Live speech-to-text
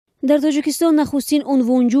дар Тоҷикистон нахустин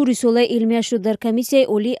унвонҷӯ рисолаи илмиашро дар Комиссияи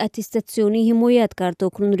олии аттестатсионӣ ҳимоят кард. То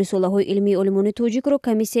кунун рисолаҳои илмии олимони тоҷикро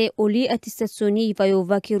Комиссияи олии аттестатсионӣ ва ё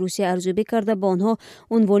ВАК-и Русия арзёбӣ карда ба онҳо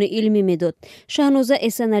унвони илмӣ медод. Шаҳноза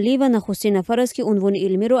Эсаналиева нахустин нафар аст ки унвони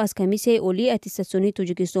илмиро аз Комиссияи олии аттестатсионии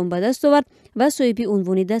Тоҷикистон ба даст овард ва соҳиби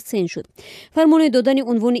унвони датсен шуд. Фармони додани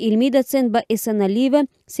унвони илмии датсен ба Эсаналиева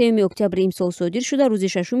 3 октябри имсол содир шуда рӯзи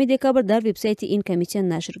 6 декабр дар вебсайти ин комиссия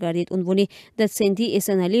нашр гардид. Унвони датсентии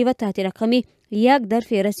Эсаналиева таҳти рақами 1 дар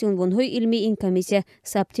феҳристи унвонҳои илмии ин комиссия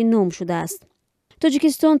сабти ном шудааст.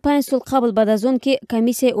 Тоҷикистон 5 сол қабл баъд аз он ки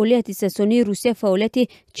Комиссияи олии аттестатсионии Русия фаъолияти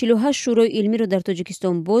 48 шӯрои илмиро дар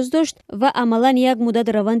Тоҷикистон боз дошт ва амалан як муддат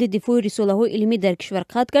раванди дифои рисолаҳои илмӣ дар кишвар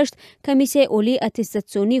қатъ гашт, Комиссияи олии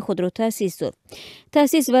аттестатсионии худро таъсис дод.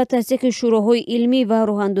 Таъсис ва тасдиқи шӯроҳои илмӣ ва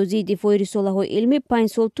роҳандозии дифои рисолаҳои илмӣ 5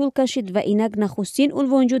 сол тӯл кашид ва инак нахустин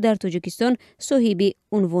унвонҷӯ дар Тоҷикистон соҳиби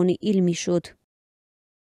унвони илмӣ шуд.